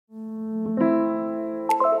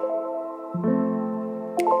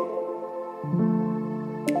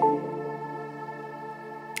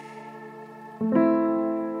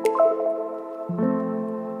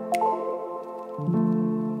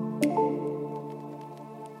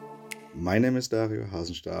My name is Dario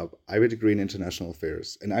Hasenstab. I have a degree in international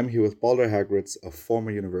affairs, and I'm here with Balder Hagritz, a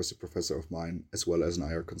former university professor of mine, as well as an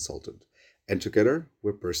IR consultant. And together,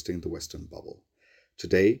 we're bursting the Western bubble.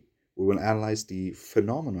 Today, we will analyze the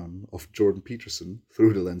phenomenon of Jordan Peterson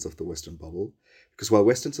through the lens of the Western bubble, because while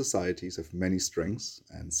Western societies have many strengths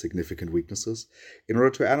and significant weaknesses, in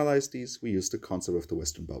order to analyze these, we use the concept of the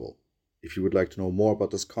Western bubble. If you would like to know more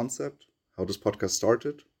about this concept, how this podcast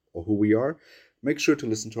started, or who we are, make sure to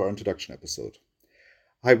listen to our introduction episode.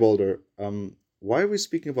 Hi, Balder. Why are we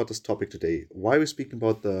speaking about this topic today? Why are we speaking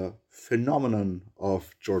about the phenomenon of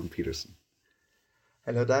Jordan Peterson?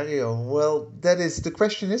 Hello, Dario. Well, that is the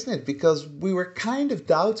question, isn't it? Because we were kind of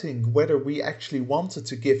doubting whether we actually wanted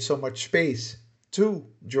to give so much space to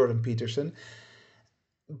Jordan Peterson,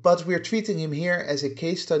 but we're treating him here as a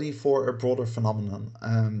case study for a broader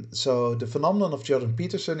phenomenon. So, the phenomenon of Jordan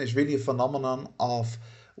Peterson is really a phenomenon of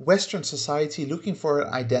Western society looking for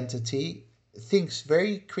an identity, things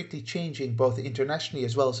very quickly changing both internationally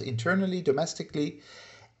as well as internally, domestically,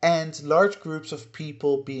 and large groups of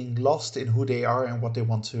people being lost in who they are and what they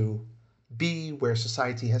want to be, where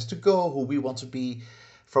society has to go, who we want to be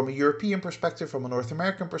from a European perspective, from a North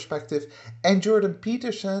American perspective. And Jordan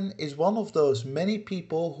Peterson is one of those many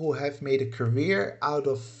people who have made a career out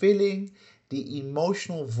of filling the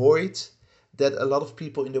emotional void that a lot of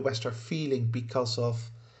people in the West are feeling because of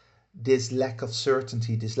this lack of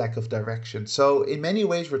certainty, this lack of direction. So, in many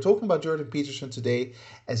ways, we're talking about Jordan Peterson today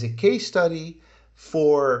as a case study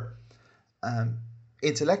for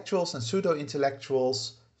intellectuals and pseudo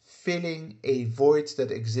intellectuals filling a void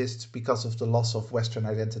that exists because of the loss of Western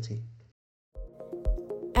identity.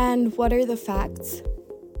 And what are the facts?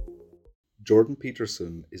 Jordan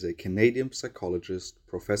Peterson is a Canadian psychologist,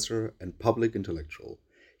 professor, and public intellectual.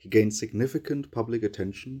 He gained significant public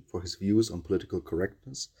attention for his views on political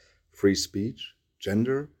correctness, free speech,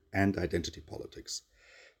 gender, and identity politics.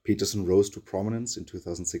 Peterson rose to prominence in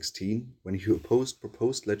 2016 when he opposed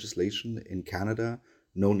proposed legislation in Canada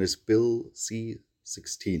known as Bill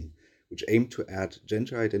C-16, which aimed to add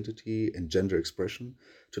gender identity and gender expression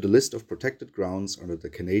to the list of protected grounds under the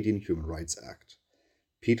Canadian Human Rights Act.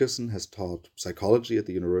 Peterson has taught psychology at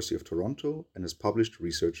the University of Toronto and has published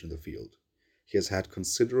research in the field. He has had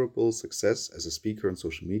considerable success as a speaker on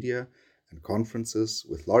social media and conferences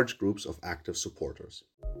with large groups of active supporters.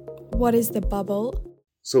 What is the bubble?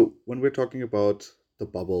 So when we're talking about the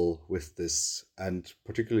bubble with this, and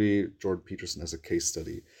particularly Jordan Peterson as a case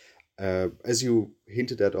study, as you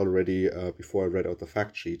hinted at already before I read out the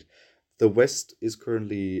fact sheet, the West is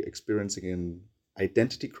currently experiencing an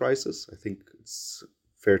identity crisis. I think it's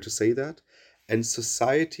fair to say that. And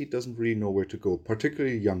society doesn't really know where to go,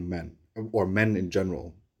 particularly young men, or men in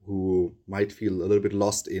general, who might feel a little bit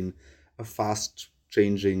lost in a fast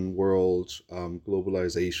changing world,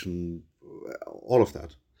 globalization, all of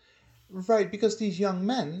that. Right, because these young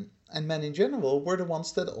men and men in general were the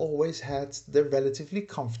ones that always had the relatively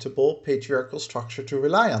comfortable patriarchal structure to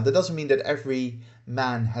rely on. That doesn't mean that every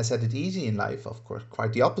man has had it easy in life, of course,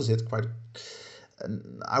 quite the opposite.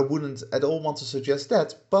 I wouldn't at all want to suggest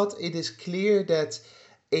that, but it is clear that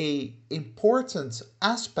a important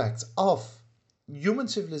aspect of human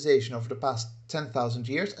civilization over the past 10,000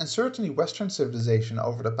 years, and certainly Western civilization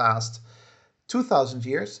over the past 2,000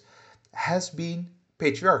 years, has been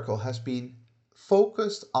patriarchal, has been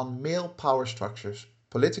focused on male power structures,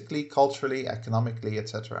 politically, culturally, economically,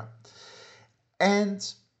 etc.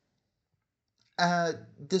 And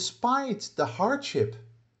despite the hardship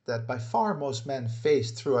that by far most men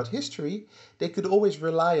faced throughout history, they could always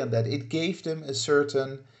rely on that. It gave them a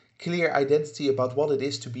certain clear identity about what it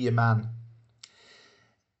is to be a man.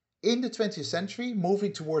 In the 20th century,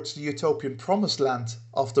 moving towards the utopian promised land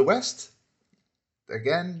of the West,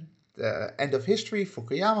 again, the end of history,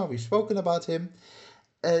 Fukuyama, we've spoken about him,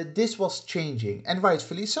 this was changing, and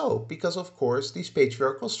rightfully so, because of course these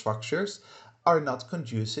patriarchal structures are not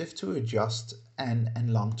conducive to a just and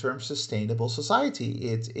long-term sustainable society.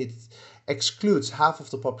 It excludes half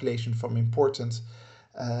of the population from important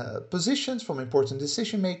positions, from important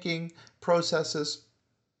decision-making processes,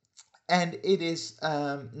 and it is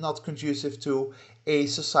not conducive to a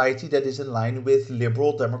society that is in line with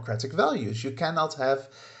liberal democratic values. You cannot have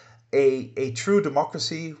a true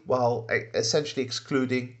democracy while essentially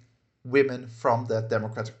excluding women from that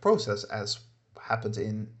democratic process, as happened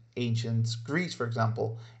in ancient Greece, for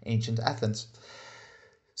example, ancient Athens.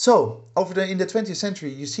 So, in the 20th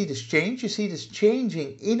century, you see this change. You see this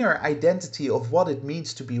changing inner identity of what it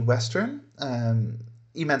means to be Western.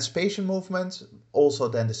 Emancipation movement, also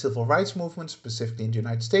then the civil rights movement, specifically in the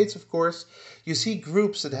United States, of course. You see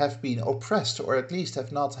groups that have been oppressed, or at least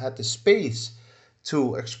have not had the space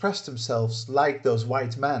to express themselves like those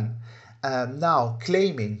white men, now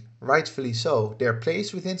claiming, rightfully so, their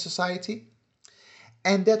place within society.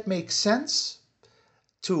 And that makes sense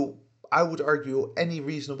to, I would argue, any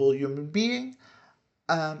reasonable human being,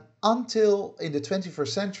 until in the 21st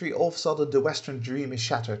century, all of a sudden, the Western dream is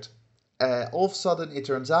shattered. All of a sudden, it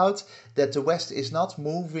turns out that the West is not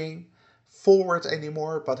moving forward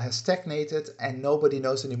anymore, but has stagnated, and nobody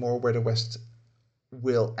knows anymore where the West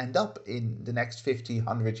will end up in the next 50,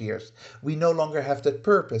 100 years. We no longer have that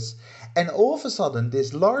purpose. And all of a sudden,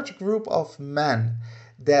 this large group of men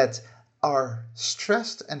that are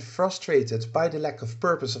stressed and frustrated by the lack of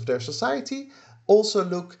purpose of their society also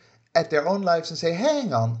look at their own lives and say,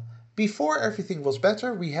 hang on, before everything was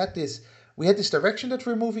better, we had this direction that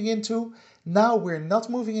we're moving into. Now we're not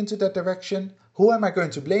moving into that direction. Who am I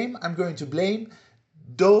going to blame? I'm going to blame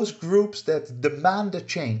those groups that demand a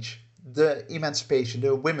change. The emancipation,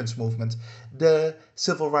 the women's movement, the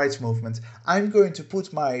civil rights movement. I'm going to put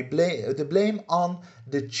the blame on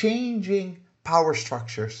the changing power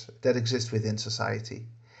structures that exist within society.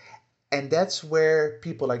 And that's where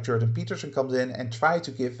people like Jordan Peterson comes in and try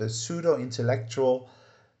to give a pseudo-intellectual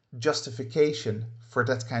justification for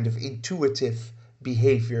that kind of intuitive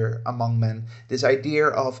behavior among men. This idea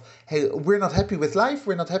of, hey, we're not happy with life,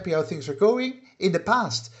 we're not happy how things are going. In the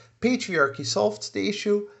past, patriarchy solved the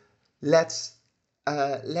issue. Let's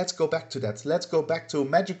go back to that. Let's go back to a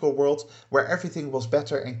magical world where everything was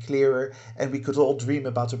better and clearer, and we could all dream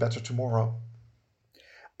about a better tomorrow.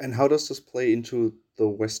 And how does this play into the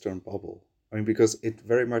Western bubble? I mean, because it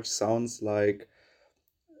very much sounds like,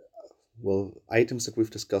 well, items that we've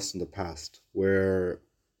discussed in the past, where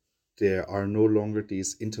there are no longer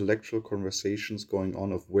these intellectual conversations going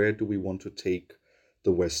on of where do we want to take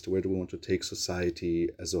the West, where do we want to take society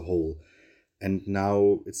as a whole. And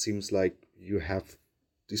now it seems like you have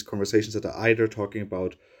these conversations that are either talking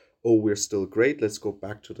about, oh, we're still great, let's go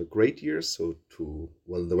back to the great years. So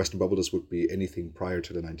well, in the Western bubble, this would be anything prior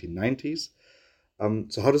to the 1990s.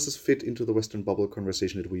 So how does this fit into the Western bubble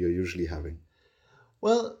conversation that we are usually having?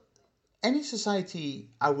 Well, any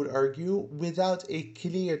society, I would argue, without a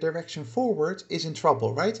clear direction forward is in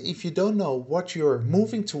trouble, right? If you don't know what you're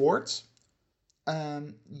moving towards,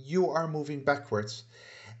 you are moving backwards.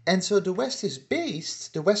 And so the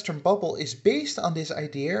Western bubble is based on this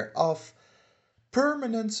idea of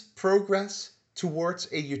permanent progress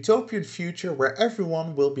towards a utopian future where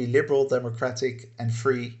everyone will be liberal, democratic, and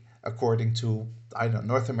free according to, I don't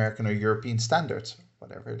know, North American or European standards,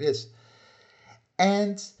 whatever it is.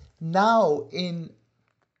 And now in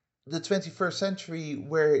the 21st century,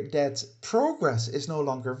 where that progress is no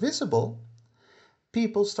longer visible,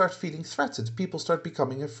 people start feeling threatened. People start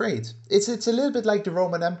becoming afraid. It's a little bit like the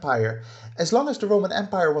Roman Empire. As long as the Roman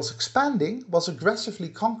Empire was expanding, was aggressively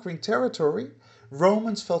conquering territory,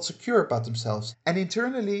 Romans felt secure about themselves. And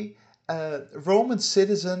internally, Roman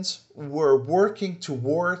citizens were working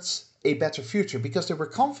towards a better future because they were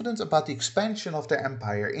confident about the expansion of their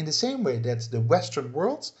empire, in the same way that the Western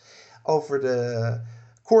world, over the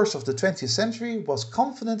course of the 20th century, was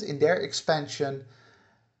confident in their expansion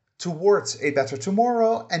towards a better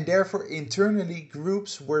tomorrow, and therefore internally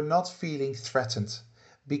groups were not feeling threatened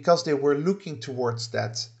because they were looking towards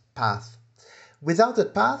that path. Without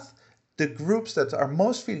that path, the groups that are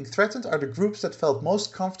most feeling threatened are the groups that felt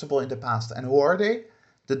most comfortable in the past. And who are they?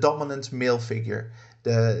 The dominant male figure,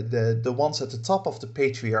 the ones at the top of the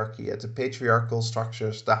patriarchy, at the patriarchal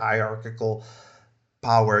structures, the hierarchical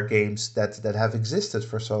power games that have existed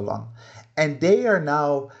for so long. And they are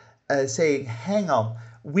now saying, hang on,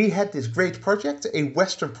 we had this great project, a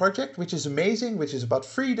Western project, which is amazing, which is about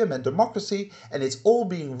freedom and democracy, and it's all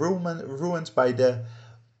being ruined by the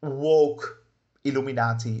woke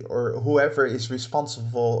Illuminati or whoever is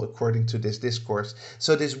responsible according to this discourse.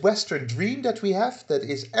 So this Western dream that we have, that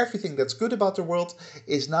is everything that's good about the world,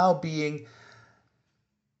 is now being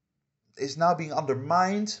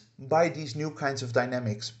undermined by these new kinds of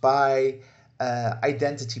dynamics, by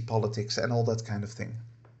identity politics and all that kind of thing.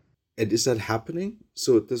 And is that happening?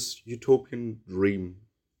 So this utopian dream,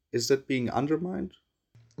 is that being undermined?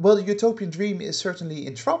 Well, the utopian dream is certainly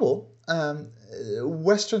in trouble.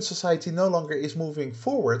 Western society no longer is moving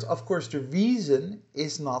forward. Of course, the reason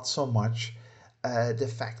is not so much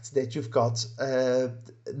the fact that you've got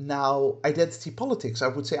now identity politics. I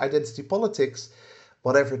would say identity politics,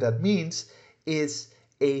 whatever that means, is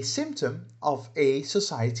a symptom of a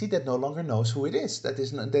society that no longer knows who it is, that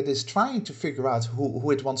is trying to figure out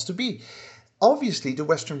who it wants to be. Obviously, the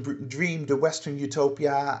Western dream, the Western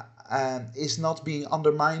utopia, is not being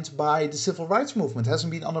undermined by the civil rights movement,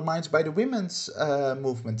 hasn't been undermined by the women's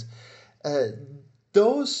movement.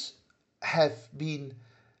 Those have been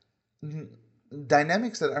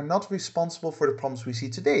dynamics that are not responsible for the problems we see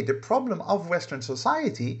today. The problem of Western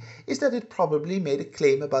society is that it probably made a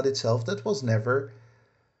claim about itself that was never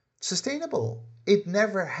sustainable. It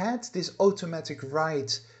never had this automatic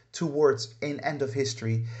right towards an end of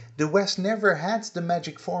history. The West never had the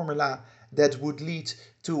magic formula that would lead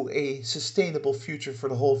to a sustainable future for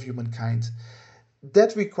the whole of humankind.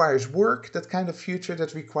 That requires work, that kind of future,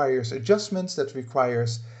 that requires adjustments, that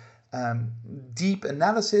requires deep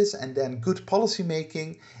analysis and then good policy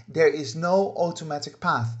making. There is no automatic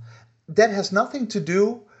path. That has nothing to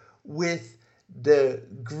do with the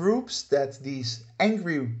groups that these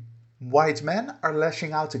angry white men are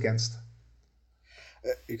lashing out against.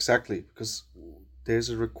 Exactly, because there's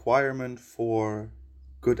a requirement for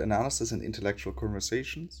good analysis and intellectual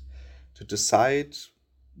conversations to decide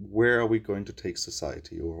where are we going to take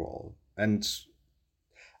society overall. And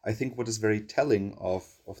I think what is very telling of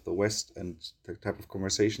the West and the type of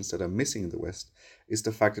conversations that are missing in the West is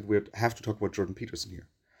the fact that we have to talk about Jordan Peterson here.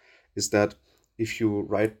 Is that if you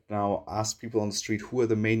right now ask people on the street who are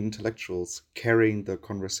the main intellectuals carrying the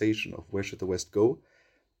conversation of where should the West go,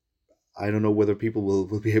 I don't know whether people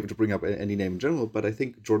will be able to bring up any name in general, but I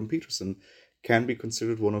think Jordan Peterson can be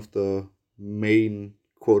considered one of the main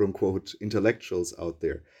quote-unquote intellectuals out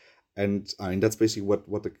there. And I mean, that's basically what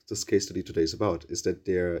this case study today is about, is that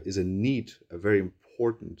there is a need, a very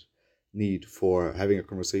important need for having a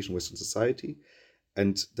conversation in Western society.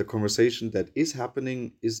 And the conversation that is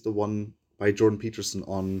happening is the one by Jordan Peterson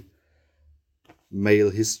on male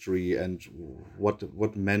history and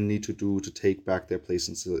what men need to do to take back their place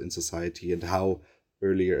in society and how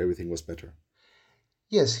earlier everything was better.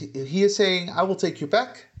 Yes, he is saying, I will take you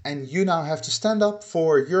back, and you now have to stand up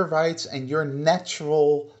for your rights and your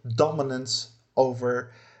natural dominance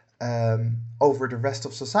over the rest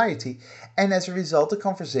of society. And as a result, the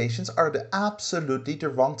conversations are absolutely the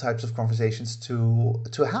wrong types of conversations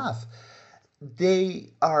to have. They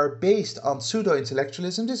are based on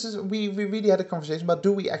pseudo-intellectualism. We really had a conversation about,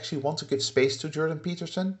 do we actually want to give space to Jordan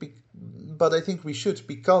Peterson? But I think we should,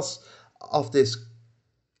 because of this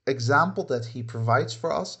example that he provides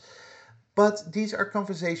for us. But these are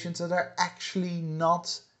conversations that are actually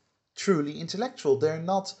not truly intellectual. They're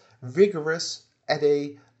not rigorous at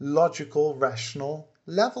a logical, rational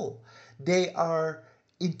level. They are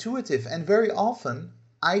intuitive, and very often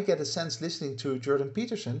I get a sense listening to Jordan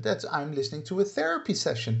Peterson that I'm listening to a therapy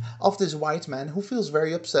session of this white man who feels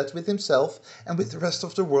very upset with himself and with the rest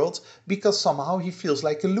of the world because somehow he feels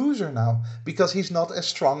like a loser now, because he's not as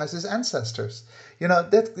strong as his ancestors. You know,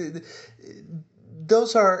 that's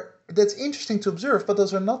interesting to observe, but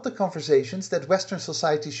those are not the conversations that Western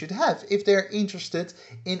society should have if they're interested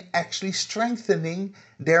in actually strengthening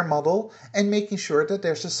their model and making sure that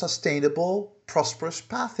there's a sustainable, prosperous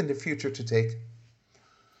path in the future to take.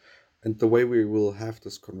 And the way we will have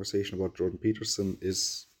this conversation about Jordan Peterson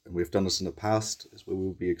is, and we've done this in the past, is we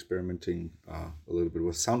will be experimenting a little bit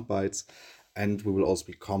with sound bites, and we will also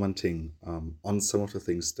be commenting on some of the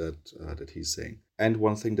things that he's saying. And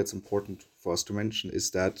one thing that's important for us to mention is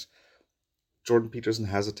that Jordan Peterson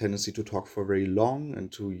has a tendency to talk for very long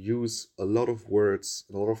and to use a lot of words,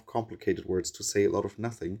 a lot of complicated words to say a lot of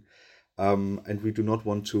nothing. And we do not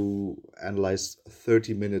want to analyze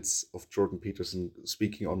 30 minutes of Jordan Peterson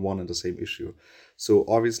speaking on one and the same issue. So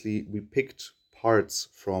obviously we picked parts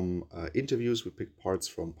from interviews, we picked parts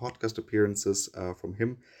from podcast appearances from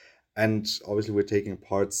him. And obviously we're taking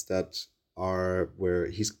parts that are where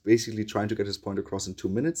he's basically trying to get his point across in 2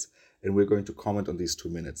 minutes, and we're going to comment on these 2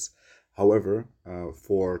 minutes. However,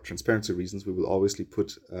 for transparency reasons, we will obviously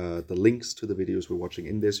put the links to the videos we're watching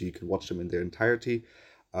in there so you can watch them in their entirety.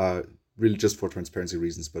 Really just for transparency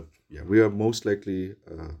reasons, but yeah, we are mostly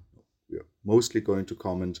going to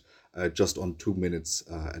comment just on 2 minutes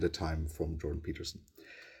at a time from Jordan Peterson.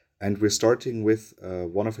 And we're starting with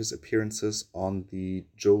one of his appearances on the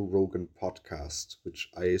Joe Rogan podcast, which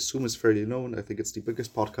I assume is fairly known. I think it's the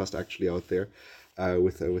biggest podcast actually out there,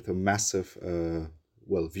 with a massive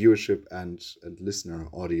viewership and listener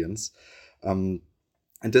audience.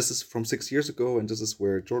 And this is from 6 years ago, and this is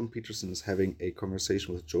where Jordan Peterson is having a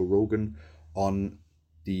conversation with Joe Rogan on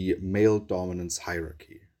the male dominance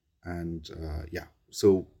hierarchy. And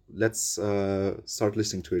so let's start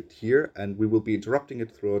listening to it here, and we will be interrupting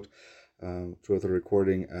it throughout the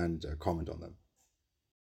recording and comment on them.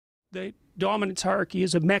 The dominance hierarchy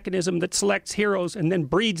is a mechanism that selects heroes and then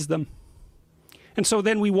breeds them. And so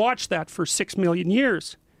then we watch that for 6 million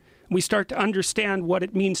years. We start to understand what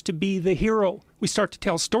it means to be the hero. We start to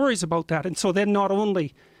tell stories about that. And so then not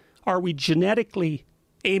only are we genetically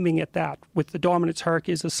aiming at that with the dominance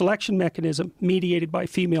hierarchy as a selection mechanism mediated by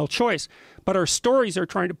female choice. But our stories are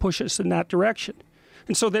trying to push us in that direction.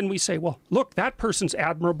 And so then we say, well, look, that person's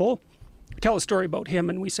admirable. Tell a story about him.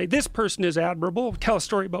 And we say, this person is admirable. Tell a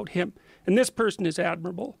story about him. And this person is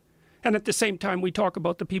admirable. And at the same time, we talk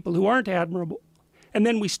about the people who aren't admirable. And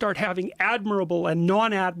then we start having admirable and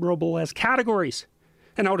non-admirable as categories.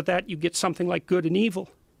 And out of that, you get something like good and evil.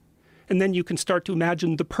 And then you can start to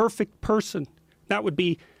imagine the perfect person. That would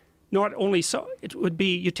be not only so, it would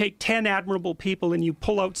be you take 10 admirable people and you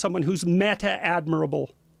pull out someone who's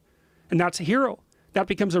meta-admirable. And that's a hero. That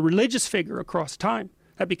becomes a religious figure across time.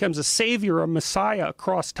 That becomes a savior, a messiah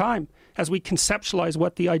across time as we conceptualize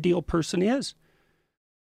what the ideal person is.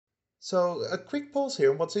 So a quick pause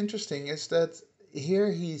here. What's interesting is that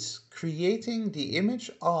here he's creating the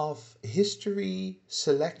image of history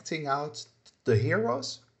selecting out the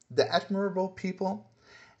heroes, the admirable people,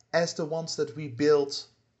 as the ones that we build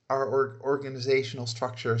our organizational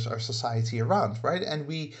structures, our society around, right? And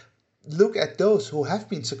we look at those who have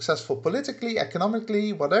been successful politically,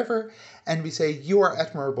 economically, whatever, and we say, you are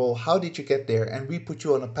admirable, how did you get there? And we put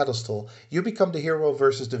you on a pedestal. You become the hero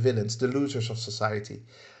versus the villains, the losers of society.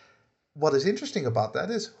 What is interesting about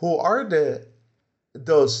that is, who are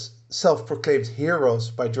those self-proclaimed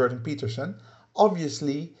heroes by Jordan Peterson?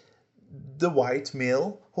 Obviously, the white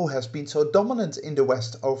male who has been so dominant in the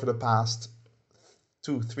West over the past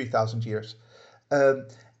 2,000-3,000 years.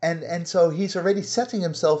 And so he's already setting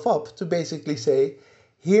himself up to basically say,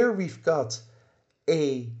 here we've got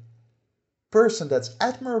a person that's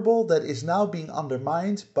admirable that is now being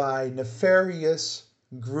undermined by nefarious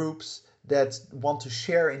groups that want to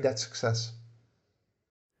share in that success.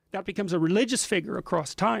 That becomes a religious figure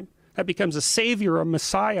across time. That becomes a savior, a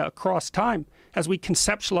messiah across time as we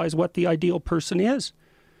conceptualize what the ideal person is.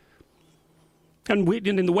 And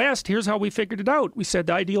in the West, here's how we figured it out. We said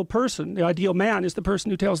the ideal person, the ideal man is the person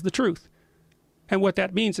who tells the truth. And what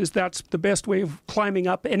that means is that's the best way of climbing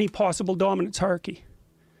up any possible dominance hierarchy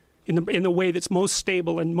in the way that's most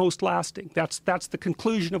stable and most lasting. That's the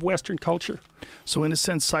conclusion of Western culture. So in a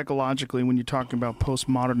sense, psychologically, when you're talking about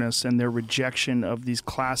postmodernists and their rejection of these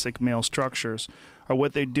classic male structures, or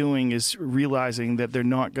what they're doing is realizing that they're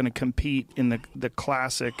not going to compete in the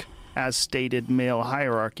classic as stated male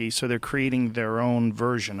hierarchy, so they're creating their own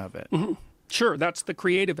version of it. Mm-hmm. Sure, that's the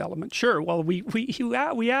creative element. Sure. Well,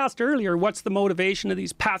 we asked earlier, what's the motivation of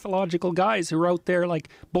these pathological guys who are out there like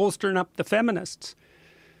bolstering up the feminists?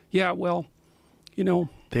 Yeah, well, you know,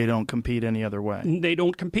 they don't compete any other way. They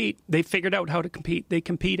don't compete. They figured out how to compete. They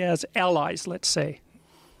compete as allies, let's say.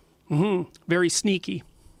 Mm-hmm. Very sneaky.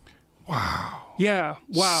 Wow. Yeah.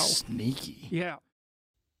 Wow. Sneaky. Yeah.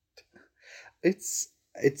 It's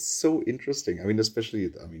so interesting. I mean,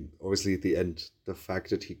 obviously at the end, the fact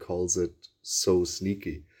that he calls it so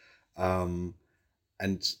sneaky, and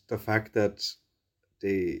the fact that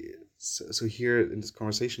so here in this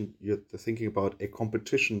conversation, you're thinking about a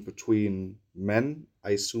competition between men,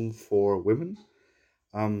 I assume, for women,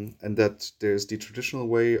 and that there's the traditional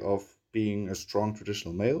way of being a strong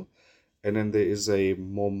traditional male, and then there is a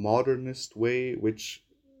more modernist way which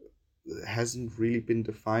hasn't really been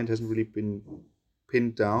defined, hasn't really been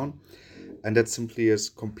pinned down, and that simply is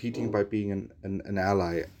competing by being an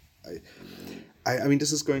ally. I mean,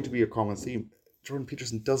 this is going to be a common theme. Jordan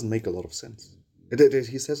Peterson doesn't make a lot of sense.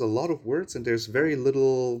 He says a lot of words, and there's very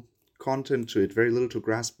little content to it, very little to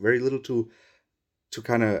grasp, very little to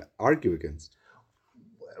kind of argue against.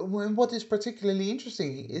 What is particularly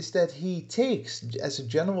interesting is that he takes, as a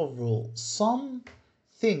general rule, some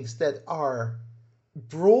things that are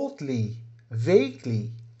broadly,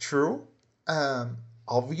 vaguely true,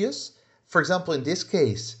 obvious. For example, in this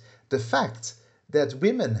case, the fact that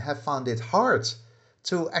women have found it hard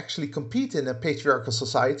to actually compete in a patriarchal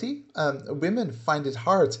society. Women find it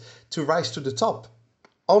hard to rise to the top,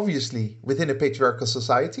 obviously, within a patriarchal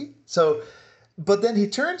society. So, but then he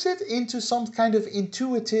turns it into some kind of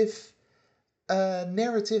intuitive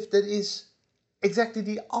narrative that is exactly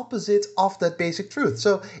the opposite of that basic truth.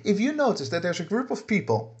 So if you notice that there's a group of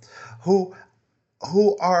people who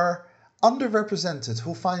are underrepresented,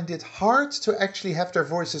 who find it hard to actually have their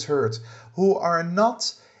voices heard, who are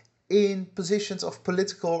not in positions of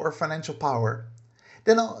political or financial power,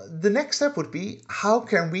 then the next step would be, how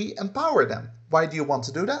can we empower them? Why do you want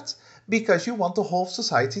to do that? Because you want the whole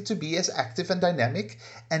society to be as active and dynamic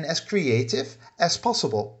and as creative as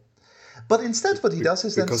possible. But instead what he does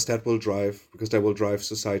is because that will drive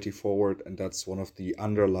society forward, and that's one of the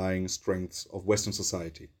underlying strengths of Western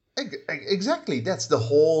society. Exactly, that's the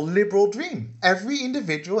whole liberal dream. Every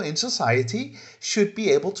individual in society should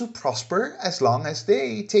be able to prosper as long as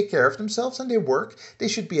they take care of themselves and they work. They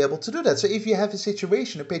should be able to do that. So if you have a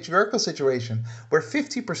situation, a patriarchal situation, where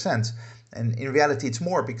 50%, and in reality it's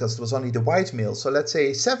more because it was only the white male, so let's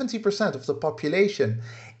say 70% of the population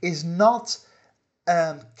is not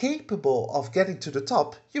capable of getting to the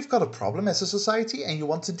top, you've got a problem as a society and you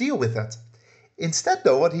want to deal with that. Instead,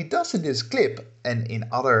 though, what he does in this clip and in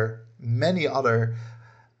many other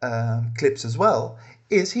clips as well,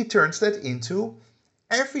 is he turns that into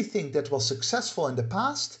everything that was successful in the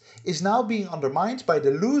past is now being undermined by the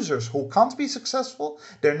losers who can't be successful.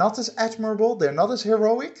 They're not as admirable, they're not as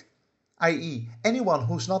heroic, i.e., anyone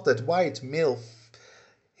who's not that white male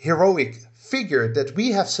heroic figure that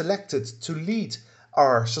we have selected to lead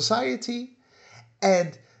our society.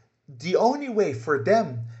 And the only way for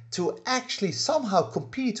them to actually somehow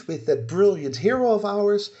compete with that brilliant hero of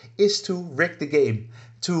ours is to rig the game,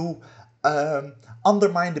 to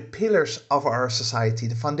undermine the pillars of our society,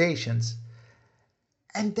 the foundations.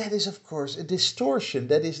 And that is, of course, a distortion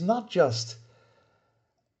that is not just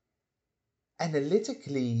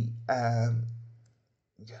analytically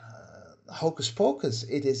hocus pocus.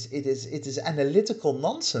 It is analytical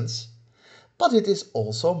nonsense. But it is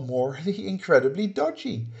also morally incredibly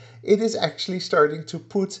dodgy. It is actually starting to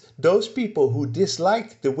put those people who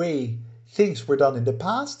dislike the way things were done in the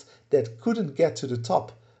past, that couldn't get to the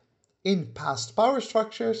top in past power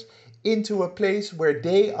structures, into a place where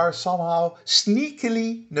they are somehow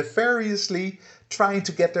sneakily, nefariously trying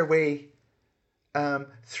to get their way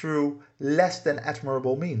through less than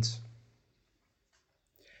admirable means.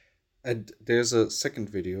 And there's a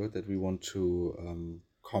second video that we want to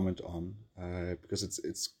comment on because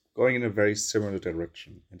it's going in a very similar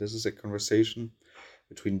direction. And this is a conversation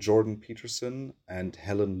between Jordan Peterson and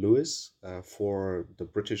Helen Lewis for the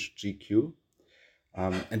British GQ.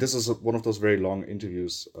 And this is one of those very long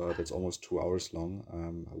interviews that's almost 2 hours long.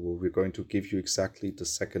 We're going to give you exactly the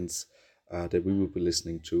seconds that we will be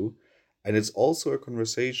listening to. And it's also a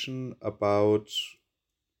conversation about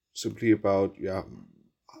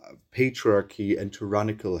patriarchy and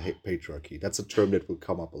tyrannical patriarchy. That's a term that will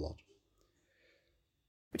come up a lot.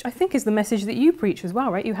 Which I think is the message that you preach as well,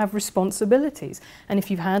 right? You have responsibilities. And if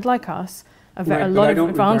you've had, like us, a lot of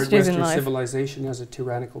advantages in life. Civilization as a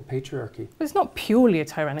tyrannical patriarchy. But it's not purely a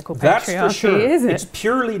tyrannical patriarchy, That's for sure. Is it? It's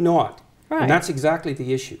purely not. Right. And that's exactly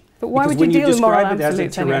the issue. But why because would you deal with moral when you describe it as a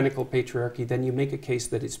absolutes anyway? tyrannical patriarchy, then you make a case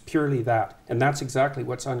that it's purely that. And that's exactly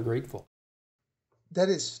what's ungrateful. That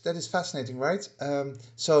is fascinating, right?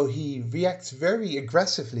 So he reacts very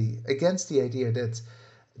aggressively against the idea that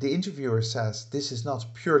the interviewer says this is not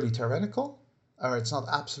purely tyrannical, or it's not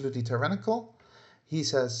absolutely tyrannical. He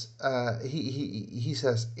says he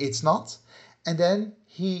says it's not, and then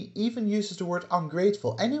he even uses the word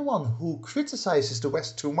ungrateful. Anyone who criticizes the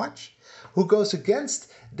West too much, who goes against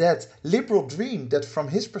that liberal dream that from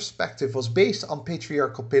his perspective was based on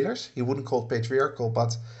patriarchal pillars, he wouldn't call it patriarchal,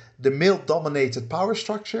 but the male-dominated power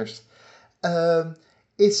structures,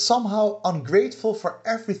 is somehow ungrateful for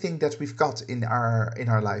everything that we've got in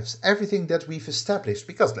our lives, everything that we've established.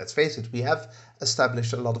 Because let's face it, we have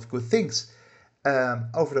established a lot of good things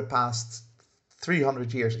over the past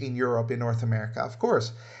 300 years in Europe, in North America, of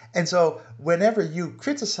course. And so whenever you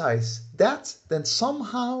criticize that, then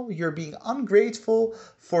somehow you're being ungrateful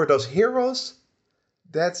for those heroes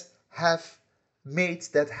that have made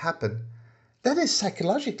that happen. That is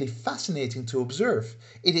psychologically fascinating to observe.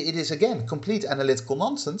 It is, again, complete analytical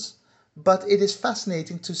nonsense, but it is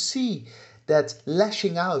fascinating to see that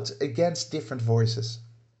lashing out against different voices.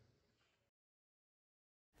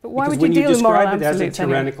 But why because would you when you deal with moral describe it as a absolutes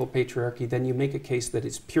anyway? tyrannical patriarchy, then you make a case that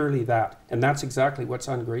it's purely that. And that's exactly what's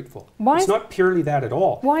ungrateful. Why it's is- not purely that at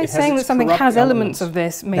all. Why It is has saying its that something corrupt has elements of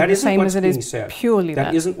this made That the isn't same what's as it is being said. purely that?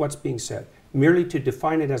 That isn't what's being said. Merely to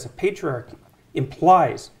define it as a patriarchy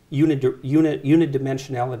implies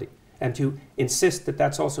unidimensionality. And to insist that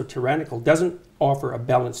that's also tyrannical doesn't offer a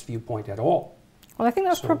balanced viewpoint at all. Well, I think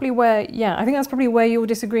that's probably where your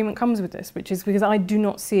disagreement comes with this, which is because I do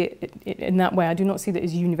not see it in that way. I do not see that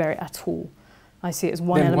as univariate at all. I see it as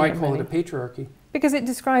one Then why element of call many. it a patriarchy? Because it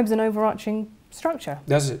describes an overarching structure.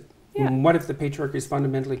 Does it? Yeah. What if the patriarchy is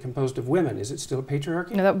fundamentally composed of women? Is it still a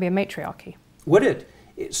patriarchy? No, that would be a matriarchy. Would it?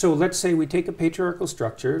 So let's say we take a patriarchal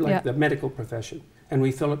structure, like Yeah. the medical profession, and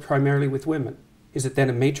we fill it primarily with women. Is it then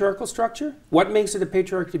a matriarchal structure? What makes it a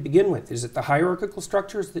patriarchy to begin with? Is it the hierarchical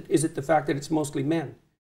structures? Is it the fact that it's mostly men?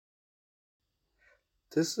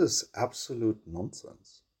 This is absolute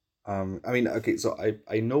nonsense. Okay, so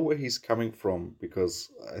I know where he's coming from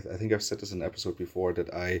because I think I've said this in an episode before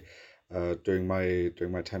that I During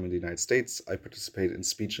my time in the United States, I participated in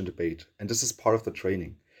speech and debate, and this is part of the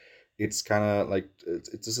training. It's kind of like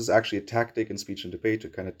this is actually a tactic in speech and debate to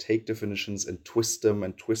kind of take definitions and twist them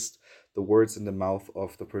and twist the words in the mouth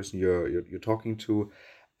of the person you're talking to,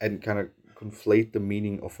 and kind of conflate the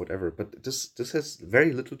meaning of whatever. But this has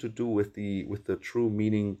very little to do with the true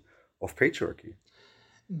meaning of patriarchy.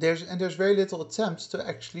 There's very little attempt to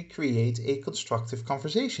actually create a constructive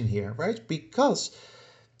conversation here, right? Because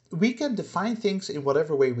we can define things in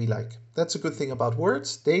whatever way we like. That's a good thing about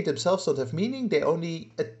words. They themselves don't have meaning.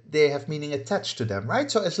 They have meaning attached to them,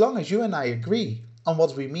 right? So as long as you and I agree on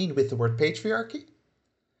what we mean with the word patriarchy,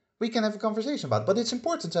 we can have a conversation about it. But it's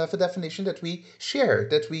important to have a definition that we share,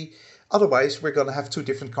 otherwise we're going to have two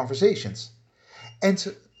different conversations.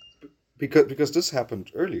 And Because this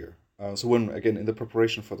happened earlier. So when, again, in the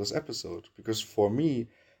preparation for this episode, because for me,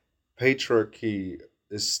 patriarchy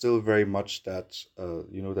is still very much that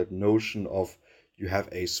that notion of you have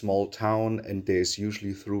a small town, and there's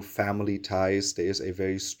usually, through family ties, there is a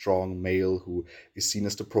very strong male who is seen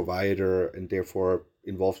as the provider and therefore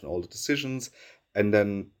involved in all the decisions, and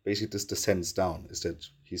then basically this descends down, is that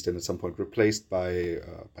he's then at some point replaced by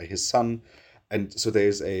his son, and so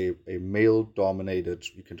there's a male dominated,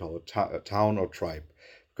 you can call it a town or tribe,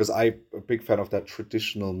 because I'm a big fan of that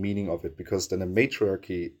traditional meaning of it, because then a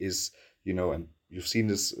matriarchy is, and you've seen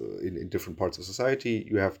this in different parts of society,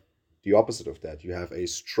 you have the opposite of that. You have a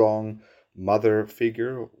strong mother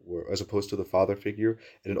figure, as opposed to the father figure,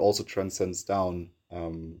 and it also transcends down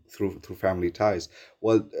through family ties.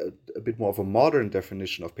 Well, a bit more of a modern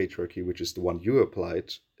definition of patriarchy, which is the one you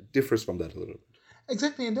applied, differs from that a little bit.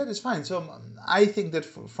 exactly, and that is fine. So I think that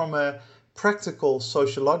from a practical,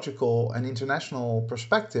 sociological, and international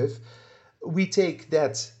perspective, we take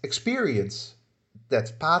that experience,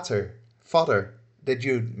 that father that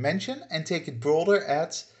you mentioned, and take it broader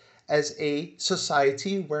as a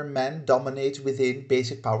society where men dominate within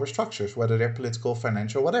basic power structures, whether they're political,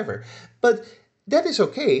 financial, whatever. But that is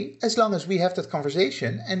okay as long as we have that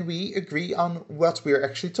conversation and we agree on what we're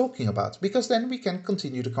actually talking about, because then we can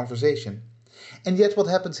continue the conversation. And yet what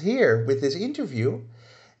happens here with this interview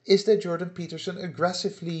is that Jordan Peterson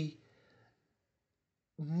aggressively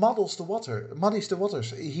muddies the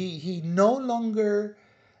waters. He no longer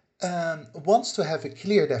wants to have a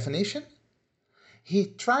clear definition. He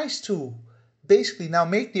tries to basically now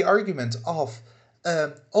make the argument of,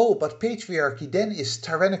 but patriarchy then is a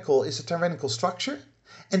tyrannical structure.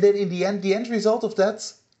 And then in the end result of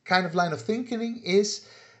that kind of line of thinking is,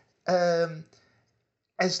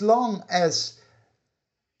 as long as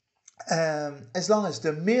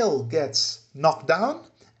the male gets knocked down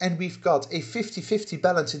and we've got a 50-50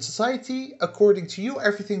 balance in society, according to you,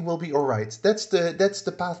 everything will be all right. That's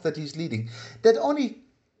the path that he's leading. That only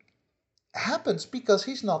happens because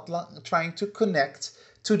he's not trying to connect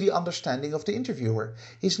to the understanding of the interviewer.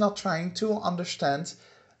 He's not trying to understand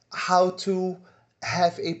how to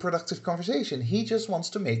have a productive conversation. He just wants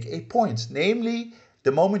to make a point. Namely,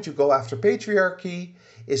 the moment you go after patriarchy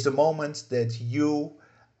is the moment that you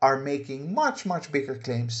are making much, much bigger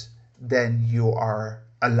claims than you are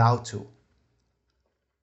allowed to.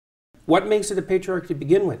 What makes it a patriarchy to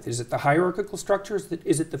begin with? Is it the hierarchical structure?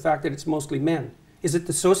 Is it the fact that it's mostly men? Is it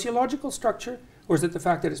the sociological structure, or is it the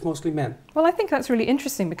fact that it's mostly men? Well, I think that's really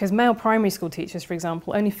interesting because male primary school teachers, for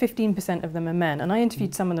example, only 15% of them are men. And I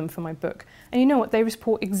interviewed some of them for my book. And you know what? They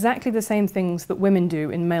report exactly the same things that women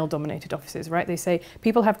do in male-dominated offices, right? They say,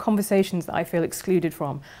 people have conversations that I feel excluded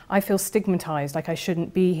from. I feel stigmatized, like I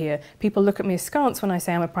shouldn't be here. People look at me askance when I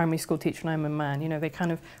say I'm a primary school teacher and I'm a man. You know, they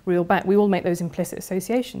kind of reel back. We all make those implicit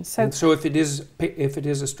associations. So if it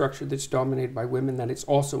is a structure that's dominated by women, then it's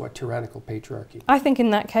also a tyrannical patriarchy. I think in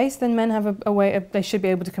that case, then men have a way of, they should be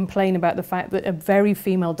able to complain about the fact that a very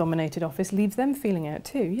female-dominated office leaves them feeling out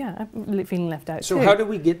too. Yeah, feeling left out too. So how do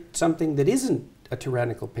we get something that isn't a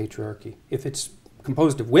tyrannical patriarchy? If it's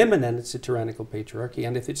composed of women, then it's a tyrannical patriarchy,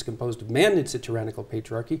 and if it's composed of men, it's a tyrannical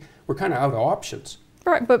patriarchy. We're kind of out of options.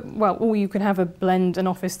 Right, but, or you could have an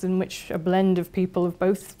office in which a blend of people of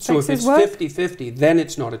both sexes work. So if it's 50-50, then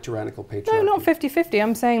it's not a tyrannical patriarchy. No, not 50-50.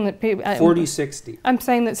 I'm saying that people... 40-60. I'm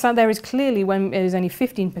saying that there is clearly, when there's only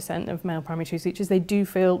 15% of male primary school teachers, they do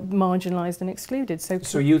feel marginalised and excluded.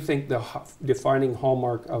 So you think the defining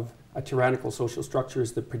hallmark of a tyrannical social structure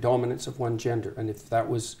is the predominance of one gender, and if that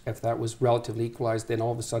was relatively equalised, then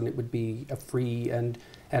all of a sudden it would be a free and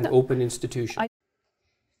open institution.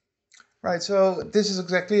 Right, so this is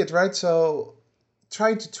exactly it, right? So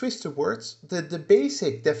trying to twist the words, the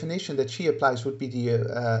basic definition that she applies would be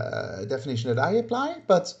the definition that I apply,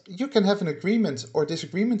 but you can have an agreement or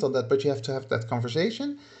disagreement on that, but you have to have that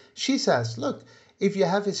conversation. She says, look, If you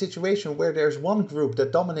have a situation where there's one group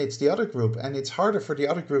that dominates the other group and it's harder for the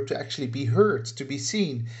other group to actually be heard, to be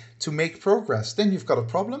seen, to make progress, then you've got a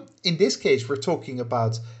problem. In this case, we're talking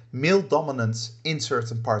about male dominance in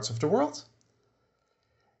certain parts of the world.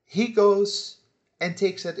 He goes and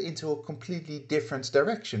takes it into a completely different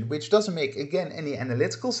direction, which doesn't make, again, any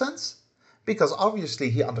analytical sense, because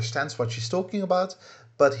obviously he understands what she's talking about,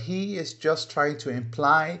 but he is just trying to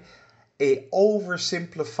imply a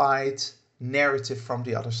oversimplified narrative from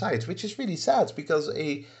the other side, which is really sad, because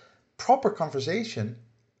a proper conversation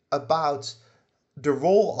about the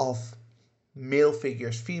role of male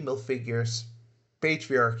figures, female figures,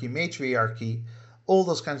 patriarchy, matriarchy, all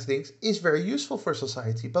those kinds of things is very useful for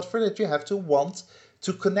society. But for that, you have to want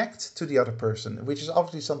to connect to the other person, which is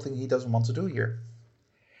obviously something he doesn't want to do here.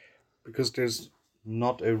 Because there's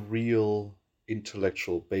not a real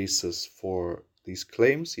intellectual basis for these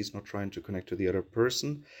claims. He's not trying to connect to the other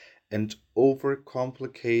person, and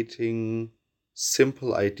overcomplicating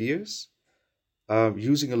simple ideas,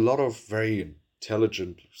 using a lot of very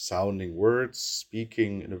intelligent sounding words,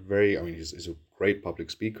 speaking in a very, I mean, he's a great public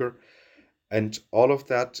speaker. And all of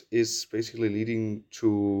that is basically leading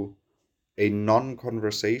to a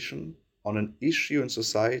non-conversation on an issue in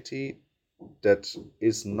society that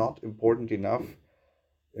is not important enough,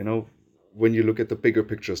 when you look at the bigger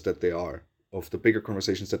pictures that they are, of the bigger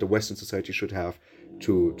conversations that the Western society should have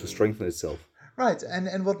to strengthen itself. Right,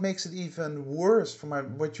 and what makes it even worse,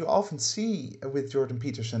 what you often see with Jordan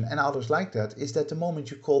Peterson and others like that, is that the moment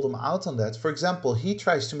you call them out on that, for example, he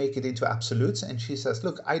tries to make it into absolutes, and she says,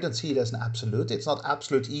 look, I don't see it as an absolute. It's not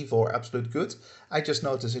absolute evil or absolute good. I just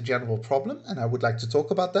notice a general problem, and I would like to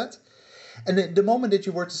talk about that. And the moment that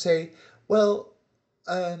you were to say, well,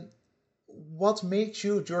 what makes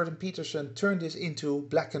you, Jordan Peterson, turn this into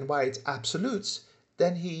black and white absolutes?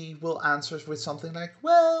 Then he will answer with something like,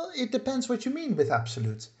 well, it depends what you mean with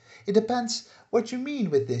absolute. It depends what you mean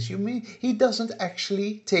with this. You mean he doesn't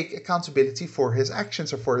actually take accountability for his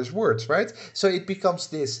actions or for his words, right? So it becomes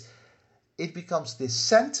this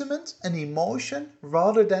sentiment, an emotion,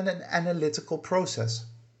 rather than an analytical process.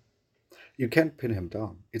 You can't pin him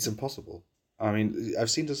down. It's impossible. I mean, I've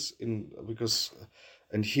seen this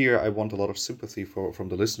and here I want a lot of sympathy from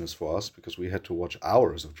the listeners for us, because we had to watch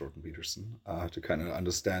hours of Jordan Peterson to kind of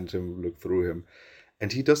understand him, look through him.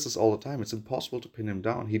 And he does this all the time. It's impossible to pin him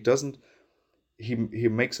down. He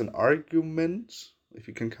makes an argument, if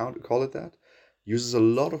you can call it that, uses a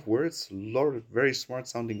lot of words, a lot of very smart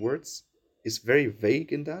sounding words, is very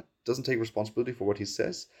vague in that, doesn't take responsibility for what he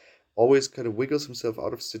says, always kind of wiggles himself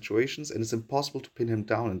out of situations, and it's impossible to pin him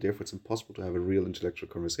down, and therefore it's impossible to have a real intellectual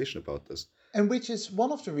conversation about this. And which is one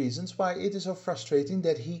of the reasons why it is so frustrating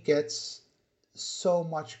that he gets so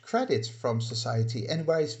much credit from society, and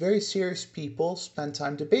why very serious people spend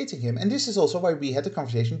time debating him. And this is also why we had the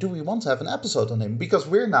conversation, do we want to have an episode on him? Because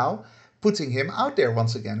we're now putting him out there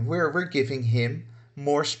once again. We're giving him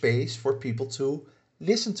more space for people to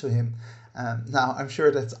listen to him. Now, I'm sure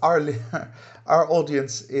that our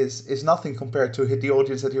audience is nothing compared to the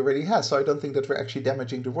audience that he already has, so I don't think that we're actually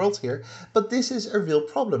damaging the world here. But this is a real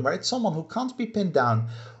problem, right? Someone who can't be pinned down,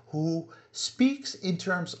 who speaks in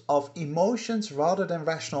terms of emotions rather than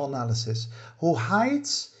rational analysis, who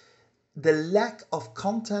hides the lack of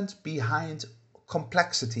content behind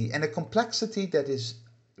complexity, and a complexity that is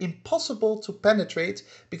impossible to penetrate,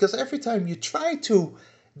 because every time you try to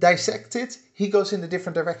dissect it, he goes in a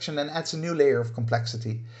different direction and adds a new layer of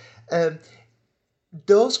complexity.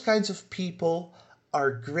 Those kinds of people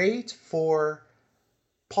are great for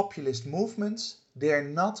populist movements. They are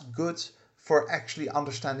not good for actually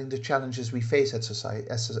understanding the challenges we face as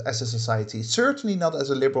a society. Certainly not as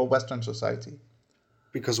a liberal Western society.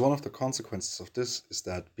 Because one of the consequences of this is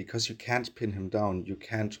that because you can't pin him down, you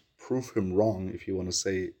can't prove him wrong, if you want to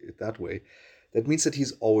say it that way. That means that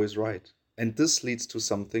he's always right. And this leads to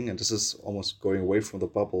something, and this is almost going away from the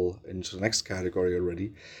bubble into the next category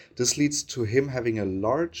already. This leads to him having a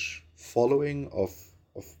large following of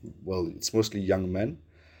well, it's mostly young men,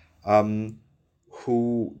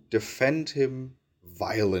 who defend him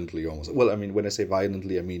violently almost. Well, I mean, when I say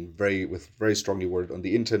violently, I mean very strongly worded on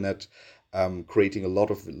the internet, creating a lot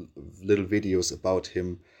of little videos about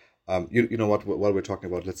him. You know what, while we're talking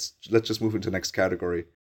about, let's just move into the next category.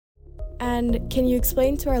 And can you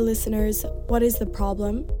explain to our listeners what is the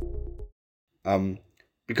problem?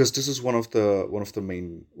 Because this is one of the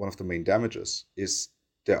main damages is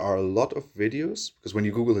there are a lot of videos, because when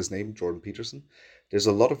you Google his name, Jordan Peterson, there's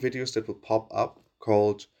a lot of videos that will pop up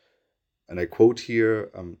called, and I quote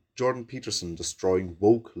here, Jordan Peterson destroying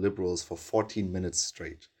woke liberals for 14 minutes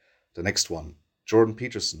straight. The next one, Jordan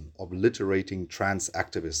Peterson obliterating trans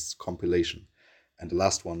activists compilation. And the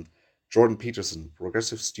last one, Jordan Peterson,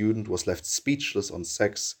 progressive student, was left speechless on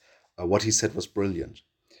sex. What he said was brilliant.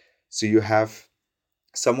 So you have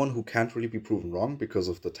someone who can't really be proven wrong because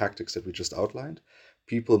of the tactics that we just outlined.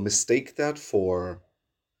 People mistake that for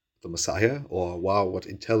the Messiah, or wow, what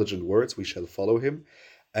intelligent words, we shall follow him.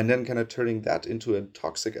 And then kind of turning that into a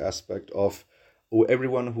toxic aspect of, oh,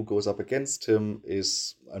 everyone who goes up against him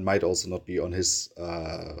is, and might also not be on his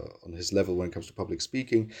level when it comes to public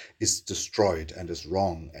speaking, is destroyed and is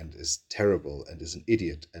wrong and is terrible and is an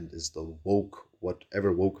idiot and is the woke,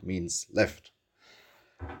 whatever woke means, left.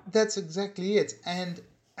 That's exactly it. And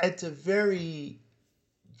at the very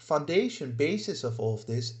foundation basis of all of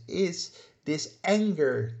this is this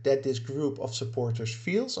anger that this group of supporters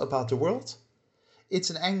feels about the world. It's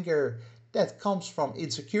an anger that comes from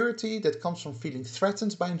insecurity, that comes from feeling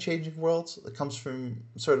threatened by a changing world, that comes from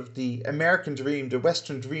sort of the American dream, the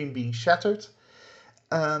Western dream being shattered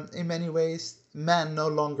in many ways, men no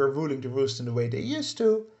longer ruling the roost in the way they used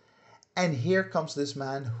to. And here comes this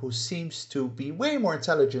man who seems to be way more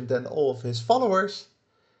intelligent than all of his followers.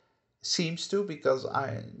 Seems to, because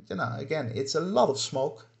again, it's a lot of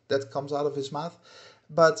smoke that comes out of his mouth.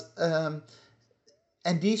 But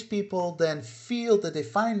and these people then feel that they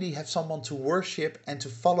finally have someone to worship and to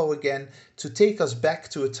follow again, to take us back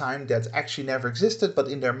to a time that actually never existed, but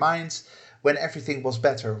in their minds, when everything was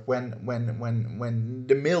better, when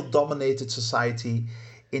the male dominated society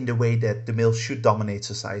in the way that the male should dominate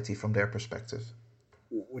society from their perspective.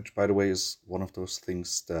 Which, by the way, is one of those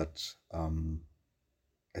things that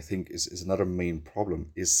I think is another main problem,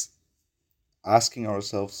 is asking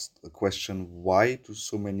ourselves the question, why do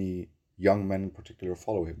so many young men in particular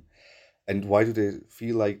follow him? And why do they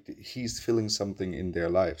feel like he's filling something in their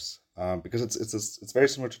lives? Because it's very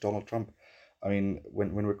similar to Donald Trump. I mean,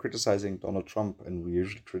 when we're criticizing Donald Trump, and we're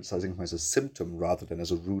usually criticizing him as a symptom rather than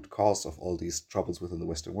as a root cause of all these troubles within the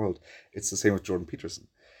Western world, it's the same with Jordan Peterson,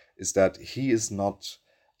 is that he's not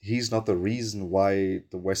the reason why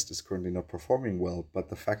the West is currently not performing well, but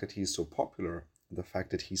the fact that he's so popular and the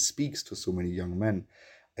fact that he speaks to so many young men,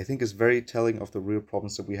 I think is very telling of the real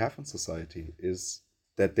problems that we have in society, is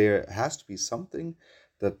that there has to be something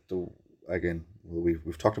that again,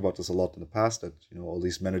 we've talked about this a lot in the past, that all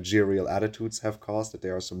these managerial attitudes have caused, that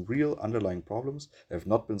there are some real underlying problems that have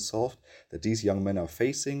not been solved, that these young men are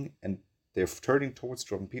facing, and they're turning towards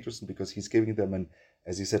Jordan Peterson because he's giving them an,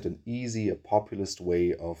 as you said, an easy, a populist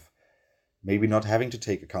way of maybe not having to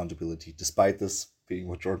take accountability, despite this being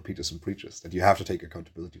what Jordan Peterson preaches, that you have to take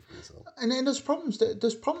accountability for yourself. And those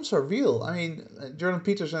problems are real. I mean, Jordan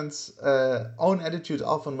Peterson's own attitude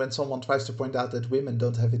often, when someone tries to point out that women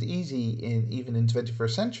don't have it easy even in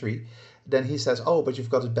 21st century, then he says, oh, but you've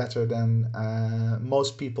got it better than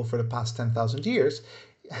most people for the past 10,000 years.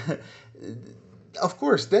 Of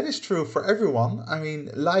course, that is true for everyone. I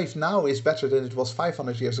mean, life now is better than it was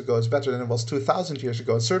 500 years ago. It's better than it was 2,000 years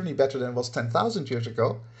ago. It's certainly better than it was 10,000 years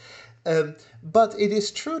ago. But it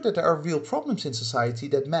is true that there are real problems in society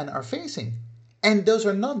that men are facing. And those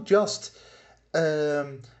are not just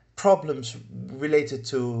problems related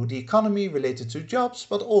to the economy, related to jobs,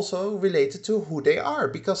 but also related to who they are,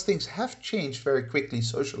 because things have changed very quickly,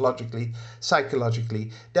 sociologically,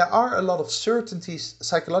 psychologically. There are a lot of certainties,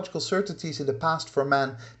 psychological certainties in the past for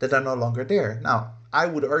men that are no longer there. Now, I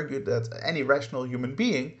would argue that any rational human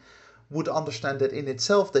being would understand that in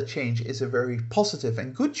itself that change is a very positive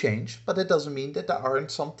and good change, but that doesn't mean that there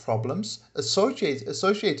aren't some problems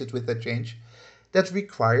associated with that change that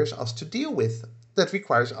requires us to deal with, that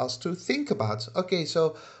requires us to think about. Okay,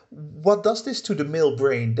 so what does this to the male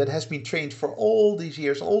brain that has been trained for all these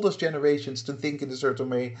years, all those generations to think in a certain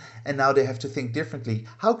way, and now they have to think differently?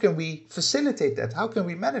 How can we facilitate that? How can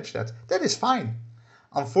we manage that? That is fine.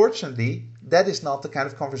 Unfortunately, that is not the kind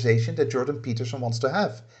of conversation that Jordan Peterson wants to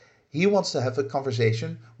have. He wants to have a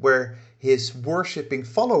conversation where his worshipping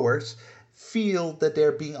followers feel that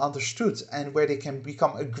they're being understood, and where they can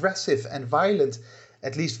become aggressive and violent,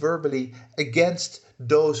 at least verbally, against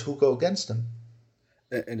those who go against them.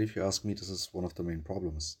 And if you ask me, this is one of the main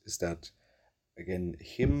problems, is that, again,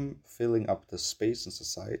 him filling up the space in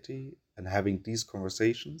society and having these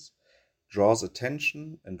conversations draws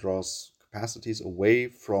attention and draws capacities away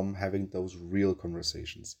from having those real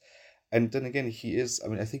conversations. And then again,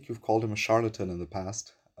 I think you've called him a charlatan in the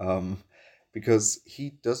past, because he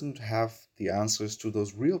doesn't have the answers to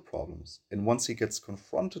those real problems. And once he gets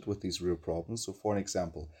confronted with these real problems, so for an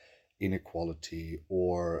example, inequality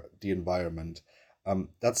or the environment,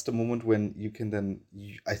 that's the moment when you can then,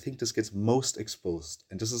 I think this gets most exposed.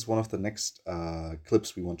 And this is one of the next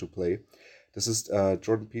clips we want to play. This is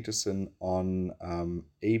Jordan Peterson on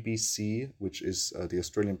ABC, which is the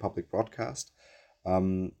Australian public broadcast.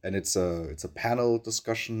 And it's a panel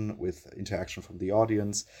discussion with interaction from the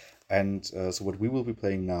audience. And so what we will be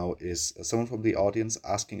playing now is someone from the audience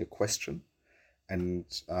asking a question, and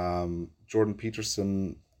Jordan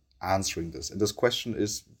Peterson answering this. And this question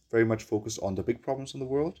is very much focused on the big problems in the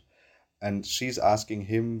world. And she's asking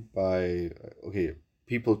him by, okay,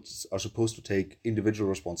 people are supposed to take individual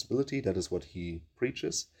responsibility. That is what he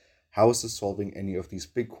preaches. How is this solving any of these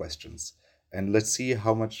big questions? And let's see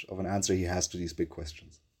how much of an answer he has to these big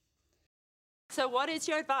questions. So what is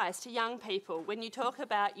your advice to young people when you talk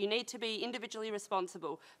about you need to be individually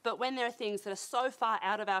responsible, but when there are things that are so far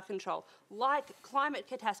out of our control, like climate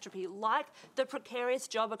catastrophe, like the precarious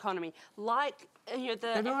job economy, like the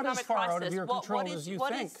They're not as economic far crisis? out of your control as you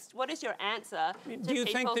think. What is your answer Do you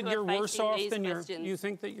to think people that who you're are worse facing off these than questions? you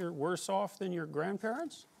think that you're worse off than your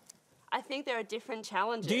grandparents? I think there are different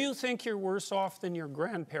challenges. Do you think you're worse off than your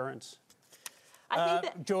grandparents? I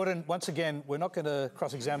think that Jordan, once again, we're not going to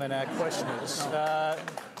cross-examine our questioners.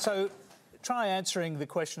 So try answering the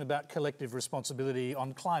question about collective responsibility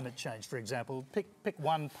on climate change, for example. Pick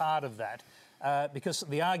one part of that, because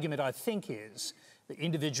the argument, I think, is that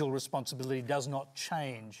individual responsibility does not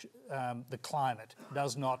change the climate,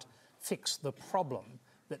 does not fix the problem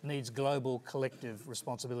that needs global collective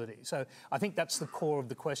responsibility. So I think that's the core of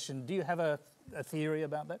the question. Do you have a theory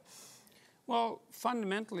about that? Well,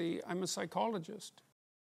 fundamentally, I'm a psychologist.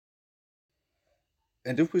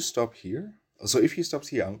 And if we stop here, so if he stops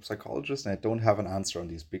here, I'm a psychologist and I don't have an answer on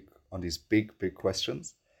these big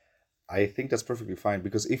questions, I think that's perfectly fine.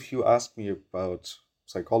 Because if you ask me about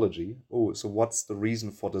psychology, so what's the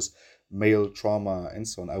reason for this male trauma and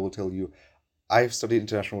so on, I will tell you, I've studied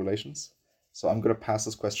international relations, so I'm going to pass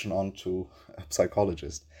this question on to a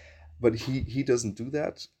psychologist. But he doesn't do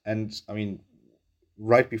that. And I mean,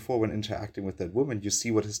 right before, when interacting with that woman, you see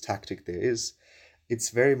what his tactic there is. It's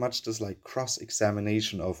very much this like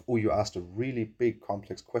cross-examination of, you asked a really big,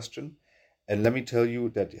 complex question. And let me tell you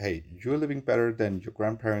that, hey, you're living better than your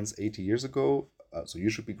grandparents 80 years ago, so you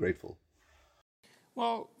should be grateful.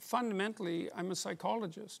 Well, fundamentally, I'm a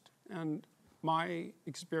psychologist. And my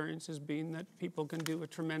experience has been that people can do a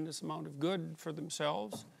tremendous amount of good for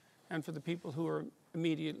themselves and for the people who are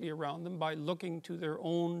immediately around them by looking to their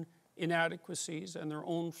own inadequacies and their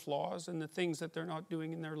own flaws and the things that they're not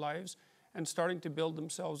doing in their lives and starting to build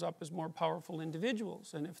themselves up as more powerful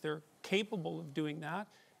individuals. And if they're capable of doing that,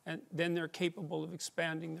 and then they're capable of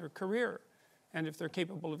expanding their career. And if they're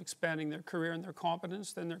capable of expanding their career and their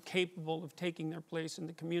competence, then they're capable of taking their place in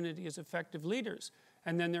the community as effective leaders.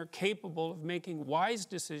 And then they're capable of making wise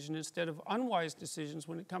decisions instead of unwise decisions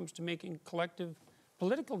when it comes to making collective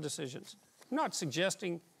political decisions. I'm not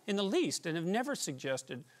suggesting in the least, and have never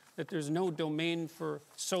suggested, that there's no domain for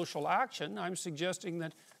social action. I'm suggesting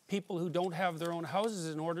that people who don't have their own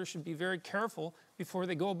houses in order should be very careful before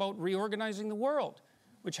they go about reorganizing the world,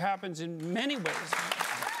 which happens in many ways.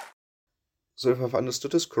 So if I've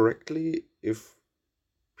understood this correctly, if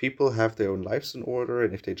people have their own lives in order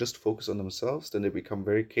and if they just focus on themselves, then they become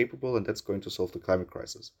very capable, and that's going to solve the climate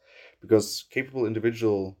crisis. Because capable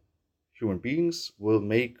individual human beings will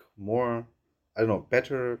make more,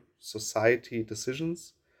 better society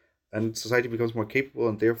decisions, and society becomes more capable,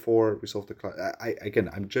 and therefore we solve the climate.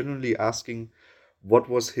 I'm genuinely asking, what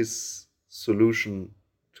was his solution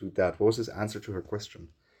to that? What was his answer to her question?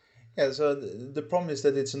 Yeah, so the problem is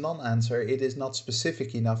that it's a non-answer. It is not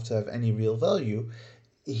specific enough to have any real value.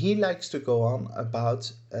 He likes to go on about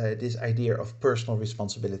this idea of personal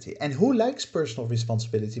responsibility. And who likes personal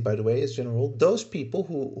responsibility, by the way, as general? Those people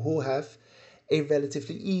who have a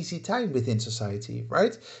relatively easy time within society,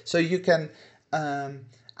 right? So you can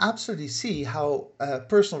absolutely see how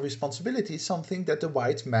personal responsibility is something that the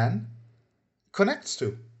white man connects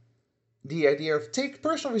to. The idea of take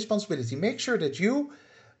personal responsibility, make sure that you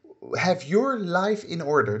have your life in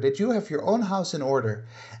order, that you have your own house in order,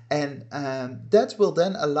 and that will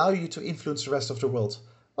then allow you to influence the rest of the world.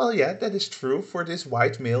 Well, yeah, that is true for this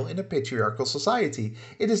white male in a patriarchal society.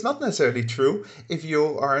 It is not necessarily true if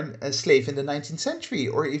you are a slave in the 19th century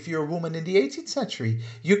or if you're a woman in the 18th century.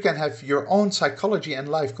 You can have your own psychology and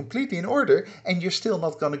life completely in order, and you're still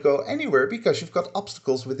not going to go anywhere because you've got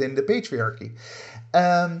obstacles within the patriarchy.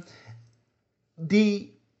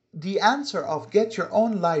 The answer of get your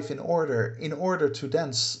own life in order to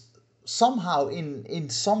then somehow in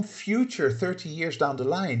some future 30 years down the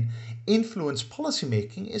line influence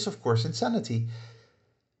policymaking is of course insanity.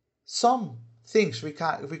 Some things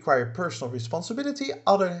require personal responsibility,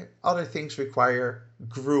 other things require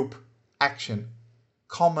group action,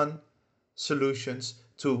 common solutions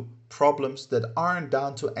to problems that aren't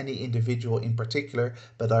down to any individual in particular,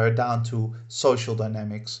 but are down to social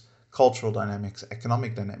dynamics, cultural dynamics,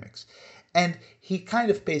 economic dynamics. And he kind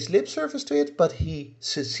of pays lip service to it, but he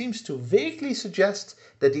seems to vaguely suggest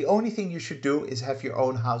that the only thing you should do is have your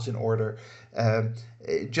own house in order.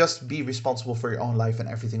 Just be responsible for your own life and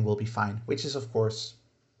everything will be fine, which is, of course,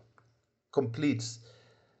 complete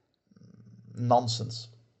nonsense.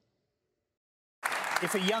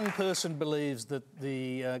 If a young person believes that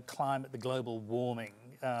the climate, the global warming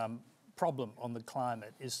problem on the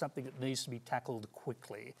climate is something that needs to be tackled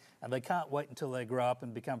quickly, and they can't wait until they grow up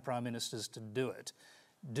and become prime ministers to do it,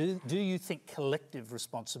 do you think collective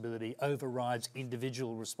responsibility overrides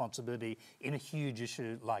individual responsibility in a huge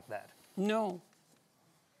issue like that? No.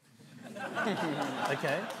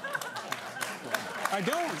 Okay. I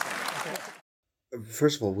don't. Okay.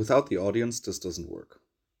 First of all, without the audience, this doesn't work.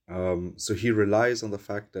 So he relies on the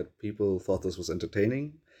fact that people thought this was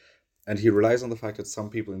entertaining, and he relies on the fact that some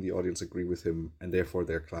people in the audience agree with him, and therefore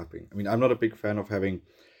they're clapping. I mean, I'm not a big fan of having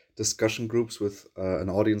discussion groups with an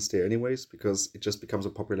audience there anyways, because it just becomes a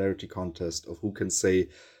popularity contest of who can say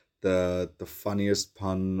the funniest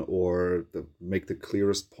pun or make the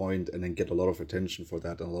clearest point and then get a lot of attention for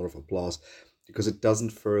that and a lot of applause, because it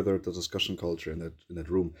doesn't further the discussion culture in that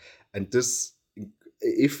room. And this,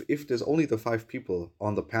 if there's only the 5 people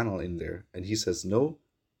on the panel in there and he says no,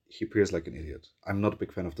 he appears like an idiot. I'm not a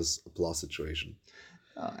big fan of this applause situation.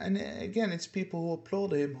 And again, it's people who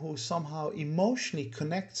applaud him who somehow emotionally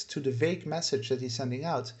connect to the vague message that he's sending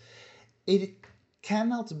out. It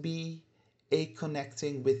cannot be a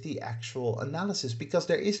connecting with the actual analysis, because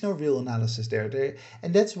there is no real analysis there.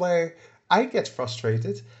 And that's where I get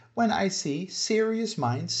frustrated when I see serious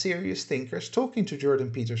minds, serious thinkers talking to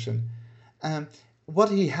Jordan Peterson.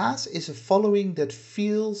 What he has is a following that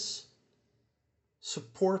feels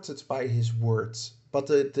supported by his words. But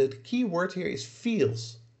the key word here is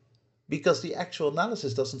feels, because the actual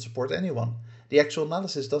analysis doesn't support anyone. The actual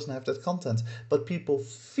analysis doesn't have that content, but people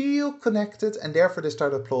feel connected and therefore they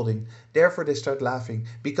start applauding. Therefore they start laughing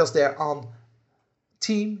because they're on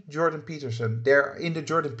Team Jordan Peterson. They're in the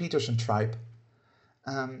Jordan Peterson tribe.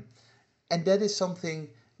 And that is something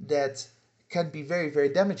that can be very, very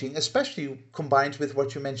damaging, especially combined with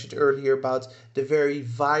what you mentioned earlier about the very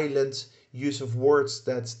violent use of words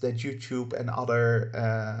that YouTube and other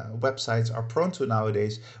websites are prone to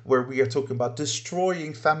nowadays, where we are talking about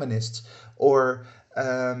destroying feminists or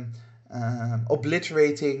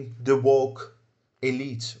obliterating the woke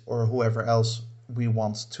elite or whoever else we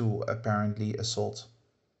want to apparently assault.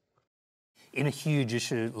 In a huge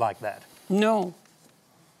issue like that? No.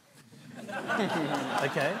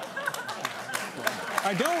 Okay.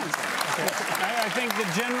 I don't. Okay. I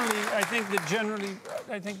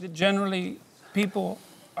think generally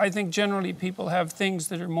people have things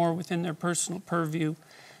that are more within their personal purview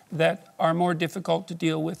that are more difficult to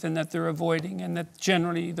deal with and that they're avoiding, and that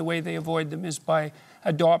generally the way they avoid them is by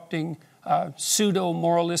adopting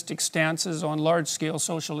pseudo-moralistic stances on large-scale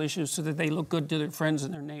social issues so that they look good to their friends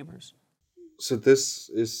and their neighbors. So this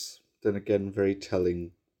is then again very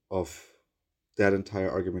telling of that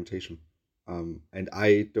entire argumentation. And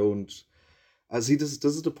I don't... see, this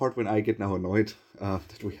is the part when I get now annoyed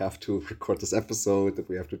that we have to record this episode, that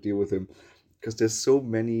we have to deal with him, because there's so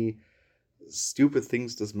many stupid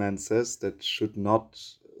things this man says that should not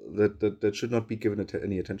be given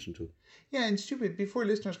any attention to. Yeah, and stupid, before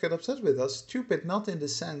listeners get upset with us, stupid not in the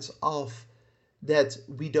sense of that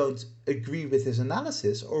we don't agree with his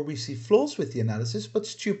analysis or we see flaws with the analysis, but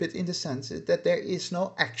stupid in the sense that there is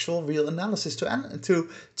no actual real analysis to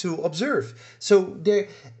observe. So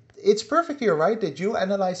it's perfectly all right that you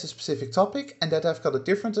analyze a specific topic and that I've got a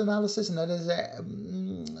different analysis, and that is,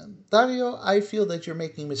 Dario, I feel that you're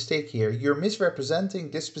making a mistake here. You're misrepresenting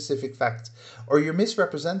this specific fact, or you're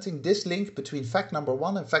misrepresenting this link between fact number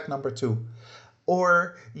 1 and fact number 2,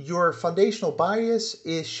 or your foundational bias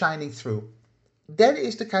is shining through. That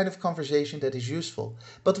is the kind of conversation that is useful.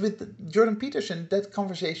 But with Jordan Peterson, that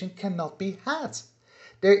conversation cannot be had.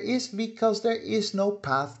 Because there is no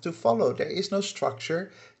path to follow. There is no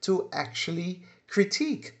structure to actually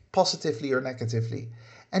critique positively or negatively.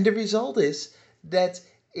 And the result is that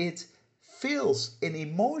it fills an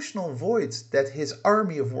emotional void that his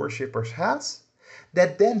army of worshippers has,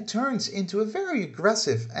 that then turns into a very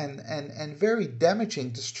aggressive and very damaging,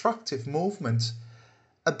 destructive movement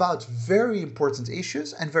about very important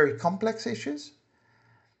issues and very complex issues.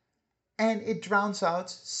 And it drowns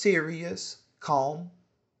out serious, calm,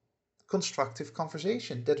 constructive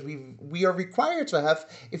conversation that we are required to have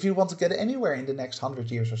if we want to get anywhere in the next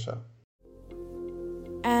 100 years or so.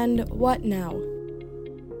 And what now?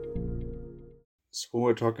 So when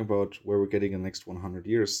we're talking about where we're getting in the next 100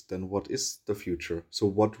 years, then what is the future? So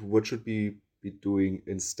what should be be doing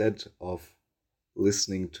instead of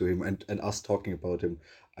listening to him and us talking about him?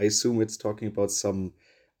 I assume it's talking about some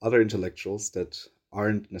other intellectuals that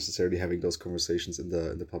aren't necessarily having those conversations in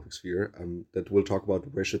the public sphere, that will talk about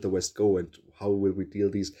where should the West go and how will we deal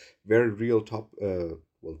these very real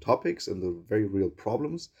topics and the very real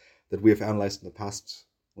problems that we have analyzed in the past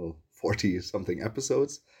 40 something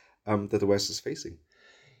episodes, that the West is facing.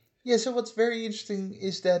 Yeah, so what's very interesting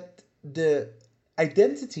is that the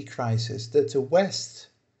identity crisis that the West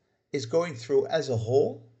is going through as a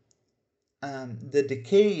whole, the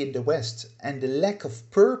decay in the West and the lack of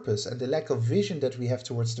purpose and the lack of vision that we have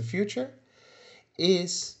towards the future,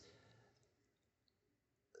 is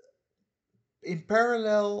in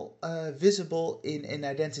parallel visible in an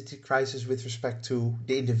identity crisis with respect to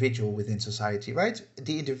the individual within society, right?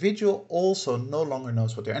 The individual also no longer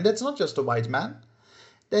knows what they're, and that's not just a white man.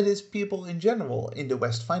 That is, people in general in the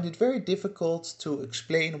West find it very difficult to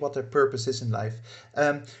explain what their purpose is in life.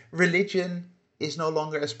 Religion is no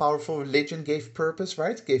longer as powerful. Religion gave purpose,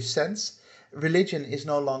 right? Gave sense. Religion is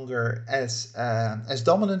no longer as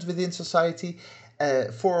dominant within society.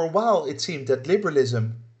 For a while, it seemed that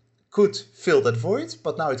liberalism could fill that void,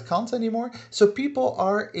 but now it can't anymore. So people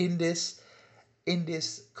are in this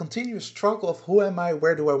continuous struggle of who am I,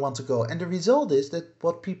 where do I want to go? And the result is that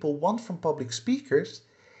what people want from public speakers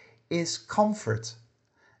is comfort.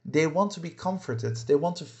 They want to be comforted. They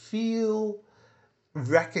want to feel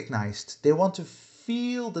recognized. They want to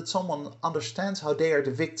feel that someone understands how they are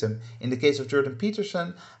the victim. In the case of Jordan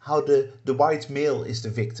Peterson, how the white male is the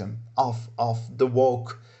victim of the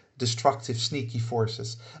woke, destructive, sneaky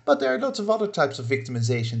forces. But there are lots of other types of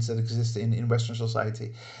victimizations that exist in Western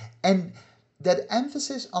society. And that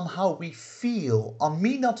emphasis on how we feel, on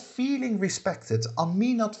me not feeling respected, on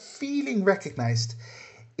me not feeling recognized,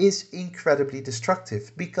 is incredibly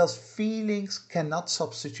destructive, because feelings cannot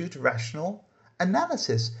substitute rational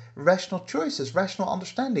analysis, rational choices, rational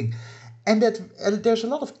understanding. And that there's a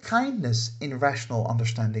lot of kindness in rational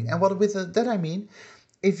understanding. And what with that I mean,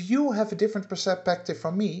 if you have a different perspective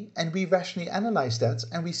from me and we rationally analyze that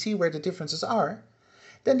and we see where the differences are,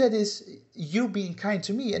 then that is you being kind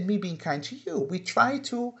to me and me being kind to you. We try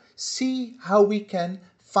to see how we can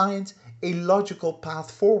find a logical path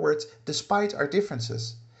forward despite our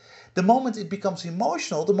differences. The moment it becomes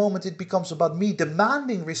emotional, the moment it becomes about me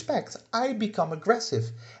demanding respect, I become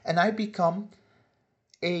aggressive and I become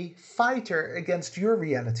a fighter against your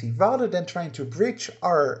reality. Rather than trying to bridge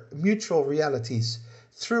our mutual realities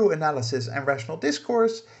through analysis and rational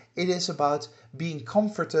discourse, it is about being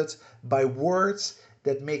comforted by words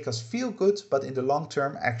that make us feel good, but in the long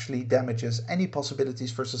term actually damages any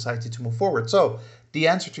possibilities for society to move forward. So the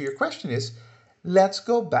answer to your question is, let's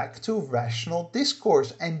go back to rational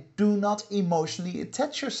discourse and do not emotionally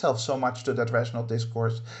attach yourself so much to that rational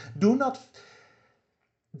discourse. Do not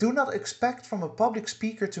expect from a public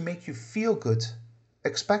speaker to make you feel good.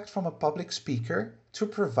 Expect from a public speaker to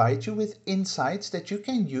provide you with insights that you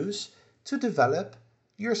can use to develop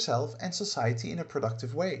yourself and society in a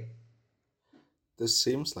productive way. This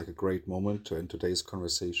seems like a great moment to end today's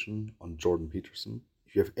conversation on Jordan Peterson.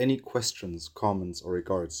 If you have any questions, comments, or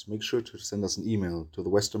regards, make sure to send us an email to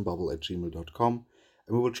thewesternbubble@gmail.com,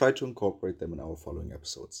 and we will try to incorporate them in our following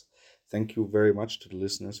episodes. Thank you very much to the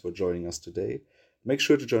listeners for joining us today. Make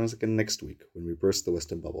sure to join us again next week when we burst the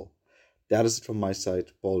Western bubble. That is it from my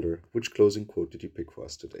side. Balder, which closing quote did you pick for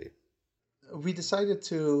us today? We decided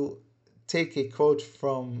to take a quote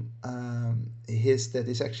from that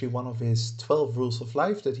is actually one of his 12 rules of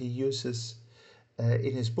life that he uses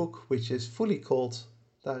in his book, which is fully called,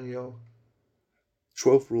 Dario,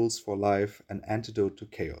 12 Rules for Life, An Antidote to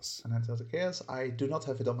Chaos. An Antidote to Chaos. I do not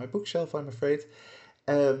have it on my bookshelf, I'm afraid.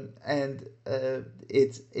 It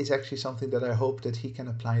is actually something that I hope that he can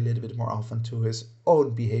apply a little bit more often to his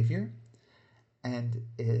own behavior. And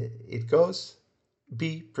it goes,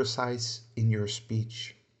 be precise in your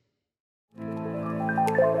speech.